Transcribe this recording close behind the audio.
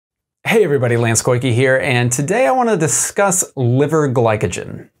Hey everybody, Lance Koike here, and today I want to discuss liver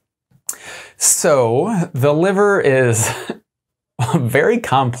glycogen. So the liver is very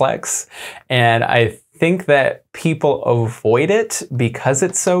complex, and I think that people avoid it because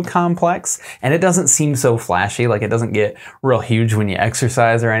it's so complex, and it doesn't seem so flashy, like it doesn't get real huge when you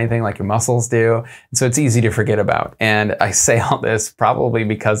exercise or anything like your muscles do, and so it's easy to forget about. And I say all this probably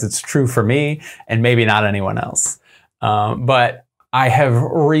because it's true for me and maybe not anyone else. But I have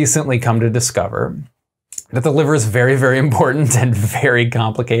recently come to discover that the liver is very, very important and very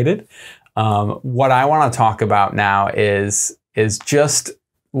complicated. What I want to talk about now is just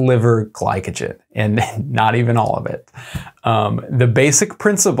liver glycogen, and not even all of it. The basic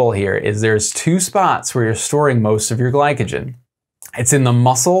principle here is there's two spots where you're storing most of your glycogen. It's in the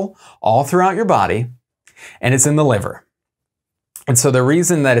muscle all throughout your body, and it's in the liver. And so the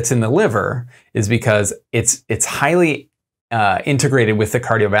reason that it's in the liver is because it's highly integrated with the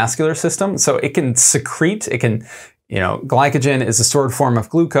cardiovascular system. So it can secrete, glycogen is a stored form of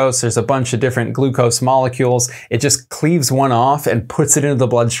glucose. There's a bunch of different glucose molecules. It just cleaves one off and puts it into the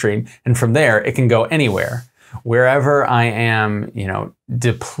bloodstream. And from there, it can go anywhere. Wherever I am,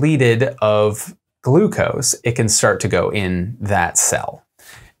 depleted of glucose, it can start to go in that cell.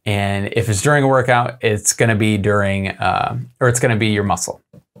 And if it's during a workout, it's going to be it's going to be your muscle.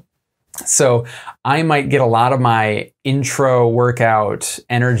 So I might get a lot of my intra-workout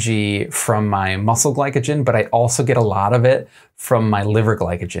energy from my muscle glycogen, but I also get a lot of it from my liver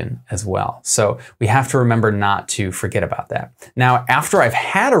glycogen as well. So we have to remember not to forget about that. Now, after I've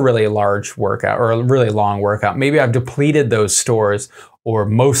had a really large workout or a really long workout, maybe I've depleted those stores or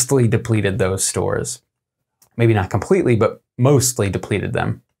mostly depleted those stores. Maybe not completely, but mostly depleted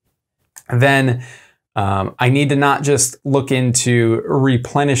them. Then I need to not just look into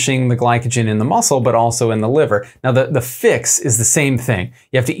replenishing the glycogen in the muscle, but also in the liver. Now, the fix is the same thing.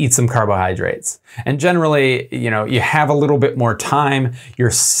 You have to eat some carbohydrates. And generally, you have a little bit more time. Your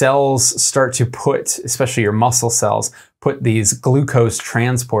cells start to put, especially your muscle cells, put these glucose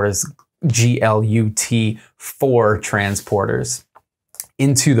transporters, GLUT4 transporters,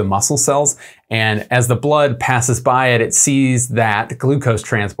 into the muscle cells. And as the blood passes by it, it sees that glucose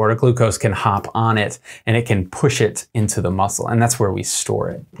transporter, glucose can hop on it and it can push it into the muscle. And that's where we store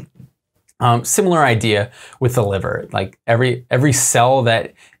it. Similar idea with the liver. Like every cell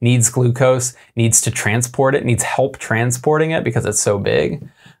that needs glucose needs to transport it, needs help transporting it because it's so big.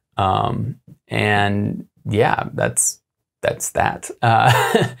 And yeah, that's that.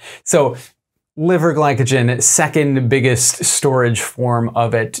 So liver glycogen, second biggest storage form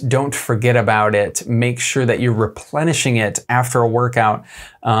of it. Don't forget about it. Make sure that you're replenishing it after a workout.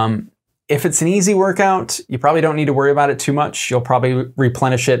 If it's an easy workout, you probably don't need to worry about it too much. You'll probably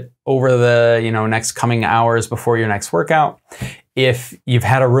replenish it over the next coming hours before your next workout. If you've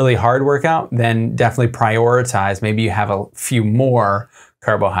had a really hard workout, then definitely prioritize. Maybe you have a few more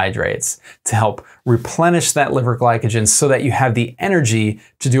carbohydrates to help replenish that liver glycogen so that you have the energy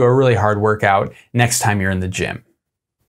to do a really hard workout next time you're in the gym.